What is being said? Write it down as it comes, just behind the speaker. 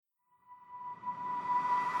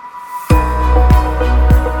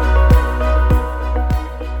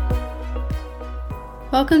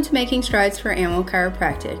Welcome to Making Strides for Animal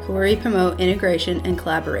Chiropractic, where we promote integration and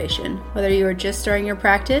collaboration. Whether you are just starting your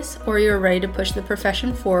practice or you are ready to push the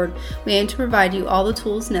profession forward, we aim to provide you all the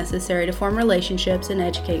tools necessary to form relationships and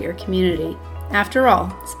educate your community. After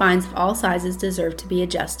all, spines of all sizes deserve to be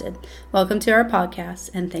adjusted. Welcome to our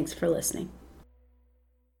podcast, and thanks for listening.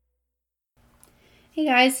 Hey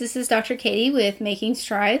guys, this is Dr. Katie with Making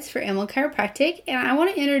Strides for Animal Chiropractic, and I want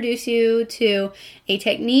to introduce you to a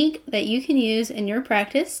technique that you can use in your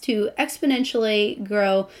practice to exponentially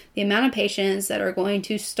grow the amount of patients that are going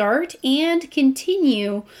to start and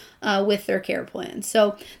continue with their care plan.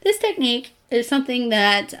 So this technique is something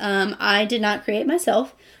that I did not create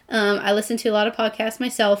myself. I listen to a lot of podcasts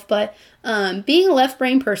myself, but being a left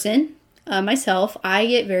brain person, myself, I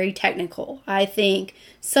get very technical. I think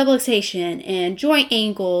subluxation and joint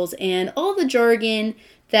angles and all the jargon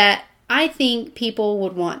that I think people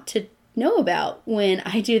would want to know about when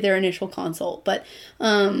I do their initial consult. But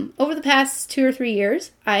over the past 2 or 3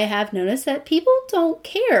 years, I have noticed that people don't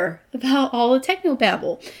care about all the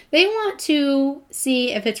technobabble. They want to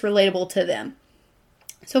see if it's relatable to them.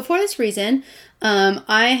 So for this reason,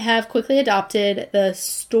 I have quickly adopted the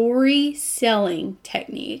story selling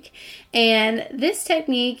technique. And this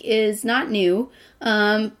technique is not new,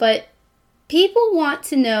 but people want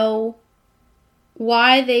to know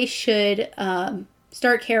why they should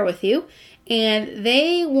start care with you. And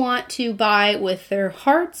they want to buy with their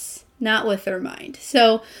hearts, not with their mind.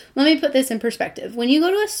 So let me put this in perspective. When you go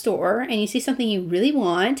to a store and you see something you really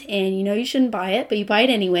want and you know you shouldn't buy it, but you buy it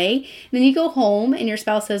anyway, and then you go home and your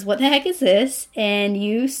spouse says, "What the heck is this?" And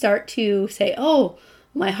you start to say, "Oh,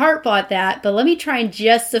 my heart bought that, but let me try and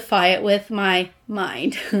justify it with my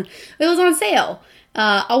mind." It was on sale.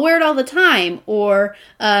 I'll wear it all the time, or,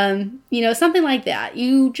 something like that.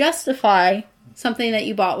 You justify something that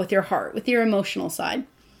you bought with your heart, with your emotional side.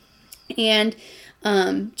 And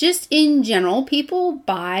just in general, people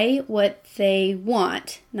buy what they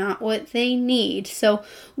want, not what they need. So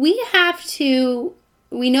we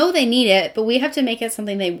know they need it, but we have to make it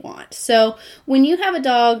something they want. So when you have a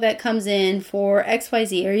dog that comes in for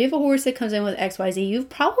XYZ, or you have a horse that comes in with XYZ, you've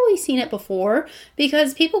probably seen it before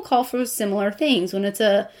because people call for similar things. When it's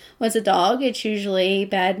a dog, it's usually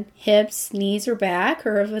bad hips, knees, or back.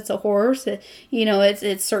 Or if it's a horse,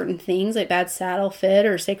 it's certain things like bad saddle fit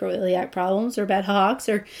or sacroiliac problems or bad hocks.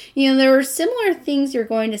 Or, there are similar things you're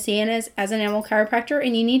going to see in as an animal chiropractor,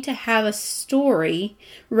 and you need to have a story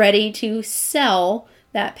ready to sell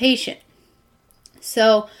that patient.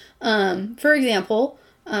 So, for example,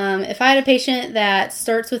 if I had a patient that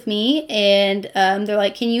starts with me and they're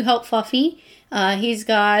like, "Can you help Fluffy? He's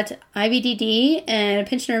got IBDD and a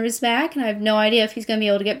pinched nerve in his back, and I have no idea if he's going to be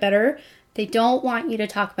able to get better." They don't want you to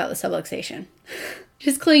talk about the subluxation.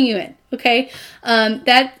 Just cluing you in, okay?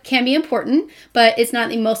 That can be important, but it's not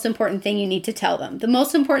the most important thing you need to tell them. The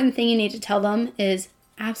most important thing you need to tell them is,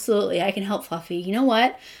 "Absolutely, I can help Fluffy. You know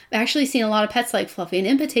what? I've actually seen a lot of pets like Fluffy, and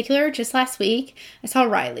in particular, just last week, I saw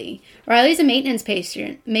Riley. Riley's a maintenance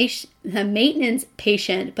patient,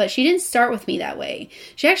 but she didn't start with me that way.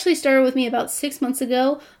 She actually started with me about 6 months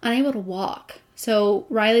ago, unable to walk. So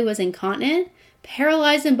Riley was incontinent,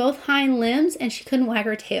 paralyzed in both hind limbs, and she couldn't wag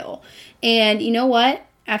her tail. And you know what?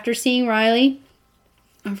 After seeing Riley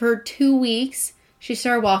for 2 weeks, she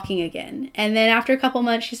started walking again. And then after a couple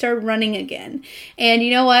months, she started running again. And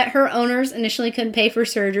you know what? Her owners initially couldn't pay for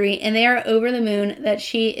surgery, and they are over the moon that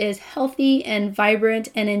she is healthy and vibrant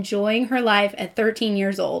and enjoying her life at 13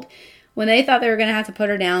 years old. When they thought they were going to have to put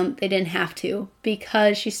her down, they didn't have to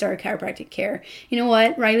because she started chiropractic care. You know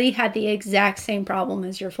what? Riley had the exact same problem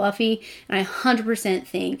as your Fluffy, and I 100%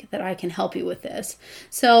 think that I can help you with this.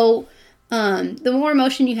 So the more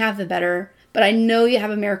emotion you have, the better. But I know you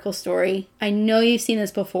have a miracle story. I know you've seen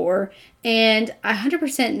this before. And I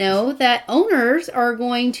 100% know that owners are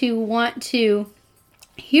going to want to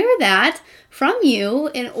hear that from you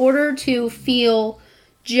in order to feel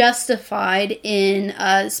justified in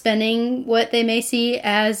spending what they may see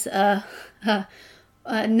as a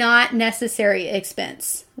not necessary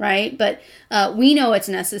expense, right? But we know it's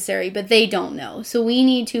necessary, but they don't know. So we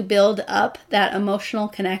need to build up that emotional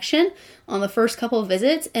connection on the first couple of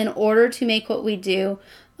visits in order to make what we do,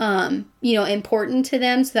 important to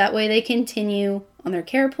them. So that way they continue on their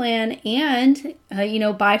care plan and,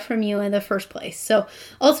 buy from you in the first place. So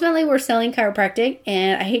ultimately we're selling chiropractic,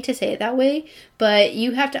 and I hate to say it that way, but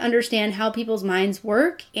you have to understand how people's minds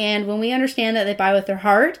work. And when we understand that they buy with their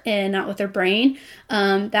heart and not with their brain,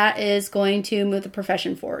 that is going to move the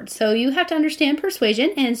profession forward. So you have to understand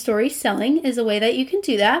persuasion, and story selling is a way that you can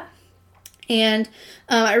do that. And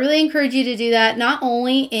I really encourage you to do that not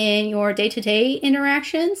only in your day-to-day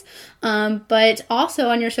interactions, but also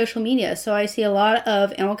on your social media. So I see a lot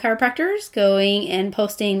of animal chiropractors going and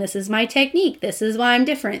posting, this is my technique, this is why I'm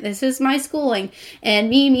different, this is my schooling, and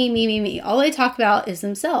me. All they talk about is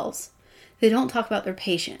themselves. They don't talk about their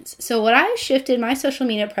patients. So what I've shifted my social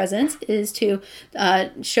media presence is to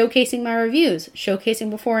showcasing my reviews, showcasing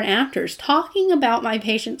before and afters, talking about my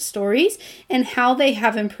patients' stories and how they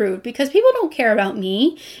have improved. Because people don't care about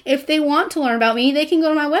me. If they want to learn about me, they can go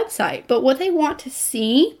to my website. But what they want to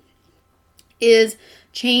see is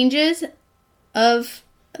changes of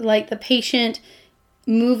like the patient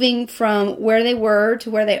moving from where they were to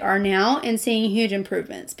where they are now and seeing huge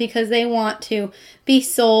improvements, because they want to be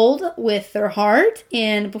sold with their heart,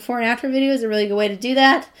 and before and after video is a really good way to do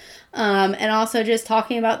that. And also just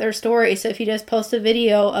talking about their story. So if you just post a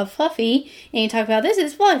video of Fluffy and you talk about, this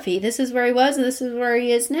is Fluffy, this is where he was and this is where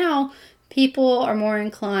he is now, people are more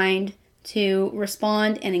inclined to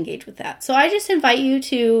respond and engage with that. So I just invite you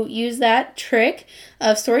to use that trick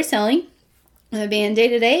of story selling, being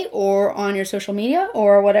day-to-day or on your social media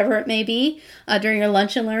or whatever it may be. During your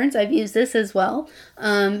lunch and learns, I've used this as well,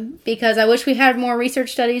 because I wish we had more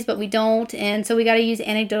research studies, but we don't. And so we got to use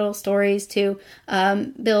anecdotal stories to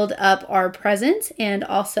build up our presence and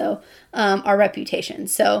also our reputation.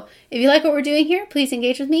 So if you like what we're doing here, please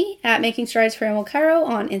engage with me at Making Strides for Animal Chiro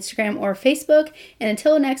on Instagram or Facebook. And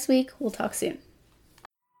until next week, we'll talk soon.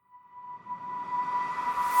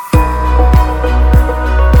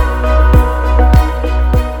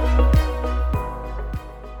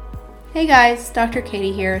 Hey guys, Dr.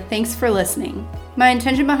 Katie here. Thanks for listening. My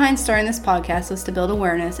intention behind starting this podcast was to build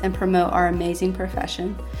awareness and promote our amazing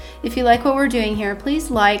profession. If you like what we're doing here,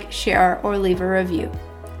 please like, share, or leave a review.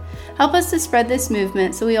 Help us to spread this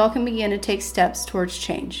movement so we all can begin to take steps towards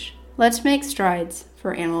change. Let's make strides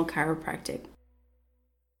for animal chiropractic.